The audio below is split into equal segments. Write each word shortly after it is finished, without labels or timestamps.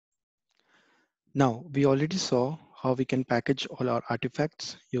Now, we already saw how we can package all our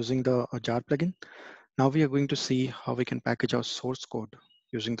artifacts using the jar plugin. Now we are going to see how we can package our source code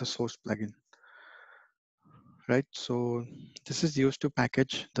using the source plugin, right? So this is used to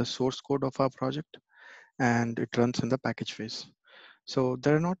package the source code of our project and it runs in the package phase. So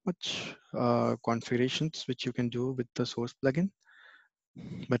there are not much configurations which you can do with the source plugin,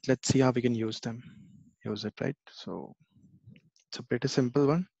 but let's see how we can use it, right? So it's a pretty simple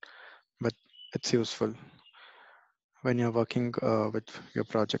one, but it's useful when you're working with your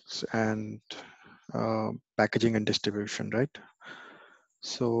projects and packaging and distribution, right?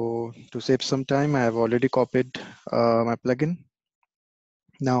 So to save some time, I have already copied my plugin.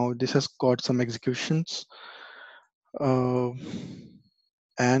 Now this has got some executions uh,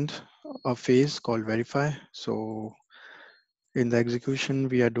 and a phase called verify. So in the execution,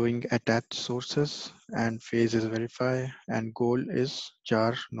 we are doing attach sources and phase is verify and goal is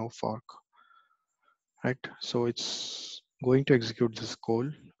jar no fork, right? So it's going to execute this goal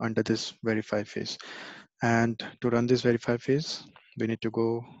under this verify phase. And to run this verify phase, we need to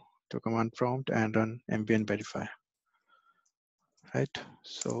go to command prompt and run ambient verify, right?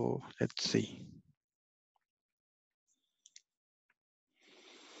 So let's see.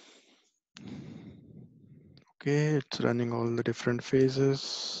 Okay, it's running all the different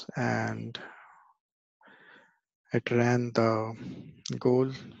phases and it ran the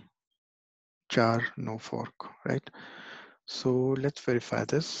goal jar no fork, right? So let's verify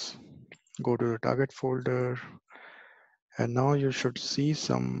this. Go to the target folder and now you should see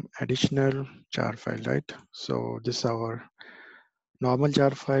some additional jar file, right? So this is our normal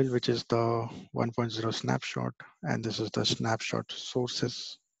jar file, which is the 1.0 snapshot, and this is the snapshot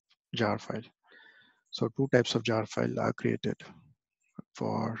sources jar file. So two types of jar file are created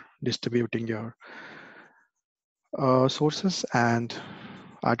for distributing your sources and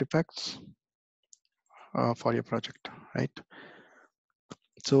artifacts for your project, right?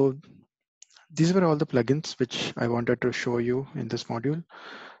 So these were all the plugins which I wanted to show you in this module.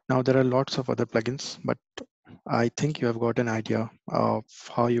 Now there are lots of other plugins, but I think you have got an idea of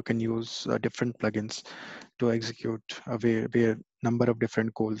how you can use different plugins to execute a number of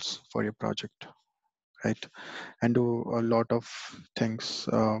different goals for your project, right? And do a lot of things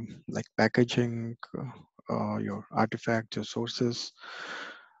like packaging your artifacts, your sources,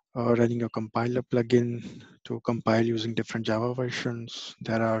 running your compiler plugin to compile using different Java versions.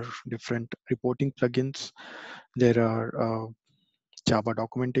 There are different reporting plugins. There are Java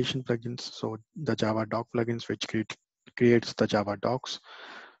documentation plugins. So the Java doc plugins, which creates the Java docs.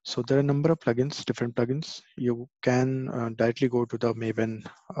 So there are a number of plugins, different plugins. You can directly go to the Maven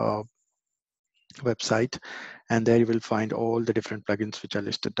website, and there you will find all the different plugins which are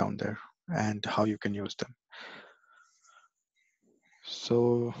listed down there and how you can use them.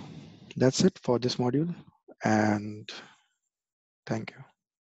 So that's it for this module, and thank you.